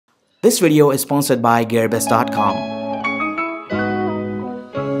This video is sponsored by gearbest.com.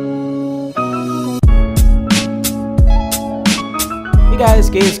 Hey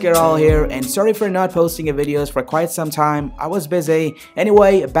guys, Carol here, and sorry for not posting videos for quite some time. I was busy.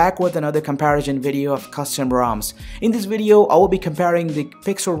 Anyway, back with another comparison video of custom ROMs. In this video, I will be comparing the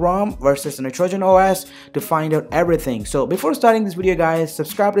Pixel ROM versus the Nitrogen OS to find out everything. So before starting this video guys,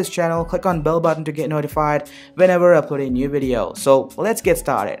 subscribe to this channel, click on bell button to get notified whenever I upload a new video. So let's get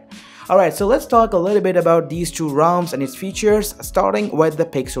started. Alright, so let's talk a little bit about these two ROMs and its features, starting with the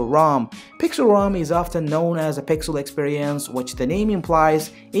Pixel ROM. Pixel ROM is often known as a Pixel experience, which the name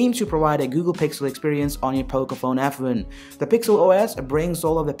implies aims to provide a Google Pixel experience on your POCO Phone F1. The Pixel OS brings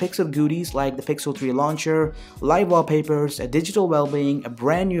all of the Pixel goodies like the Pixel 3 launcher, live wallpapers, a digital well-being, a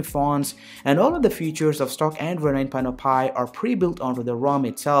brand new fonts, and all of the features of stock Android 9.0 Pie are pre-built onto the ROM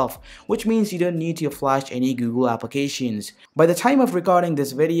itself, which means you don't need to flash any Google applications. By the time of recording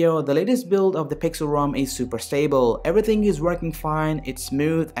this video, the latest build of the Pixel ROM is super stable. Everything is working fine, it's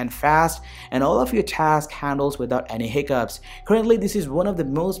smooth and fast, and all of your tasks handles without any hiccups. Currently, this is one of the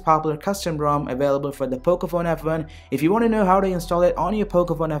most popular custom ROM available for the POCO Phone F1. If you want to know how to install it on your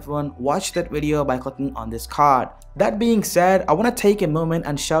POCO Phone F1, watch that video by clicking on this card. That being said, I want to take a moment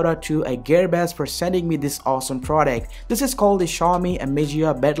and shout out to Gearbest for sending me this awesome product. This is called the Xiaomi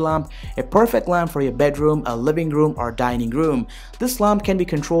Amnesia bed lamp, a perfect lamp for your bedroom, a living room, or dining room. This lamp can be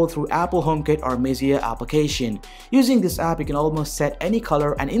controlled through Apple HomeKit or Amnesia application. Using this app, you can almost set any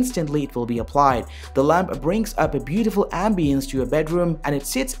color and instantly it will be applied. The lamp brings up a beautiful ambience to your bedroom and it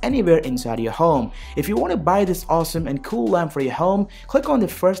sits anywhere inside your home. If you want to buy this awesome and cool lamp for your home, click on the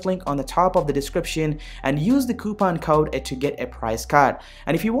first link on the top of the description and use the coupon code to get a price cut.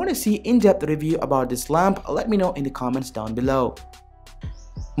 And if you want to see in-depth review about this lamp, let me know in the comments down below.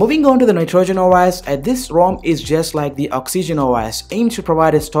 Moving on to the Nitrogen OS, this ROM is just like the Oxygen OS, aimed to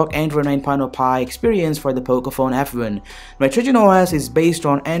provide a stock Android 9.0 Pie experience for the POCO Phone F1. Nitrogen OS is based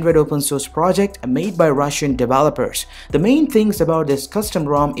on Android open source project made by Russian developers. The main things about this custom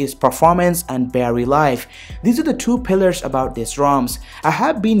ROM is performance and battery life. These are the two pillars about this ROMs. I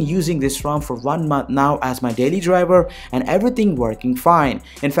have been using this ROM for 1 month now as my daily driver and everything working fine.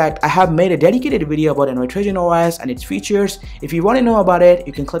 In fact, I have made a dedicated video about the Nitrogen OS and its features. If you want to know about it,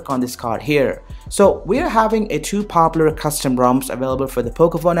 you can click on this card here. So we are having two popular custom ROMs available for the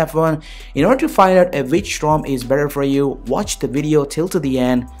POCO Phone F1. In order to find out which ROM is better for you, watch the video till to the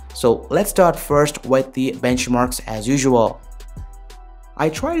end. So let's start first with the benchmarks as usual. I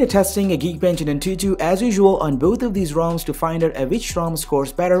tried testing a Geekbench and Antutu as usual on both of these ROMs to find out which ROM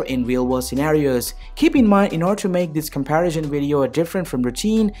scores better in real-world scenarios. Keep in mind, in order to make this comparison video different from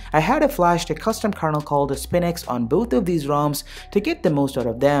routine, I had flashed a custom kernel called Spinx on both of these ROMs to get the most out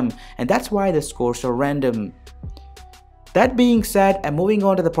of them, and that's why the scores are random. That being said, I'm moving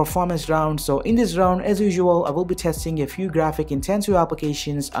on to the performance round. So in this round, as usual, I will be testing a few graphic intensive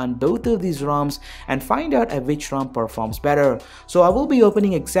applications on both of these ROMs and find out which ROM performs better. So I will be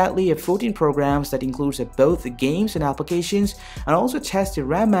opening exactly 14 programs that includes both games and applications, and also test the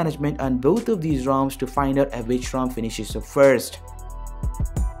RAM management on both of these ROMs to find out which ROM finishes up first.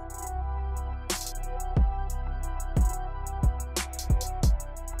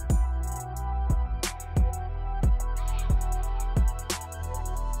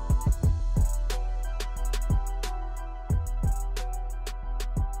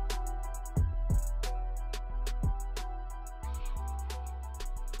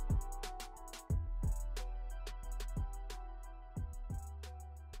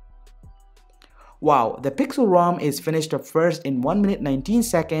 Wow, the Pixel ROM is finished up first in 1 minute 19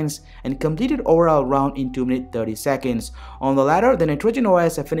 seconds and completed overall round in 2 minutes 30 seconds. On the latter, the Nitrogen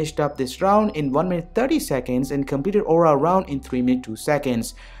OS finished up this round in 1 minute 30 seconds and completed overall round in 3 minutes 2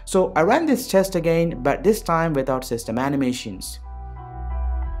 seconds. So I ran this test again, but this time without system animations.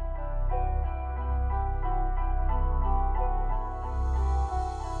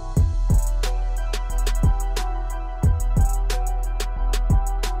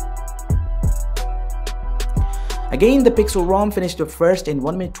 Again, the Pixel ROM finished up first in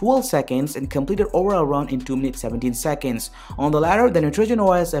 1 minute 12 seconds and completed overall round in 2 minutes 17 seconds. On the latter, the Nitrogen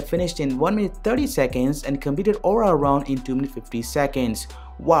OS finished in 1 minute 30 seconds and completed overall round in 2 minutes 50 seconds.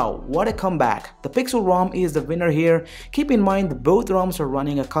 Wow, what a comeback. The Pixel ROM is the winner here. Keep in mind that both ROMs are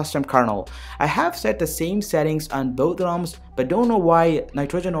running a custom kernel. I have set the same settings on both ROMs, but don't know why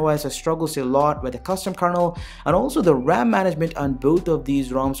Nitrogen OS struggles a lot with the custom kernel, and also the RAM management on both of these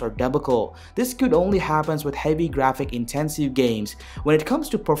ROMs are debacle. This could only happen with heavy graphic intensive games. When it comes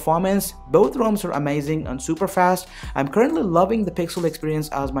to performance, both ROMs are amazing and super fast. I'm currently loving the Pixel experience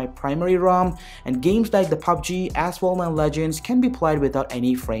as my primary ROM, and games like the PUBG, Asphalt and Legends can be played without any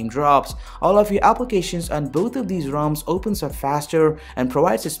any frame drops. All of your applications on both of these ROMs opens up faster and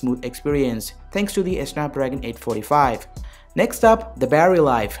provides a smooth experience thanks to the Snapdragon 845. Next up, the battery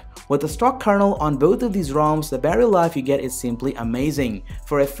life. With the stock kernel on both of these ROMs, the battery life you get is simply amazing.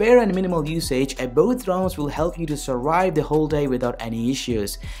 For a fair and minimal usage, both ROMs will help you to survive the whole day without any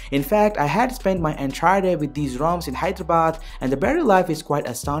issues. In fact, I had spent my entire day with these ROMs in Hyderabad and the battery life is quite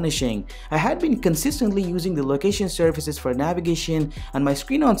astonishing. I had been consistently using the location services for navigation and my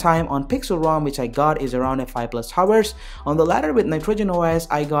screen on time on Pixel ROM, which I got, is around 5+ hours. On the latter with Nitrogen OS,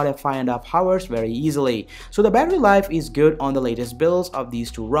 I got 5.5 hours very easily. So the battery life is good on the latest builds of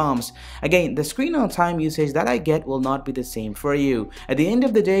these two ROMs. Again, the screen on time usage that I get will not be the same for you. At the end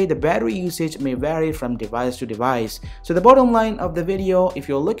of the day, the battery usage may vary from device to device. So the bottom line of the video, if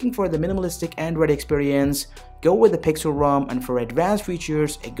you're looking for the minimalistic Android experience, go with the Pixel ROM, and for advanced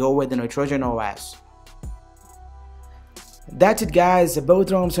features, go with the Nitrogen OS. That's it guys, both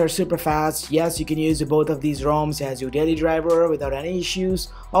ROMs are super fast. Yes, you can use both of these ROMs as your daily driver without any issues.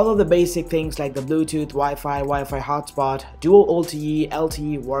 All of the basic things like the Bluetooth, Wi-Fi hotspot, dual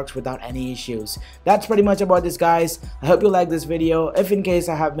LTE works without any issues. That's pretty much about this guys. I hope you like this video. If in case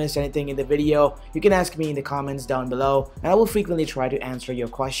I have missed anything in the video, you can ask me in the comments down below and I will frequently try to answer your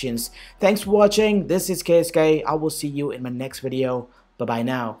questions. Thanks for watching. This is KSK. I will see you in my next video. Bye bye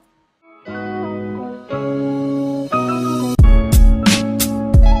now.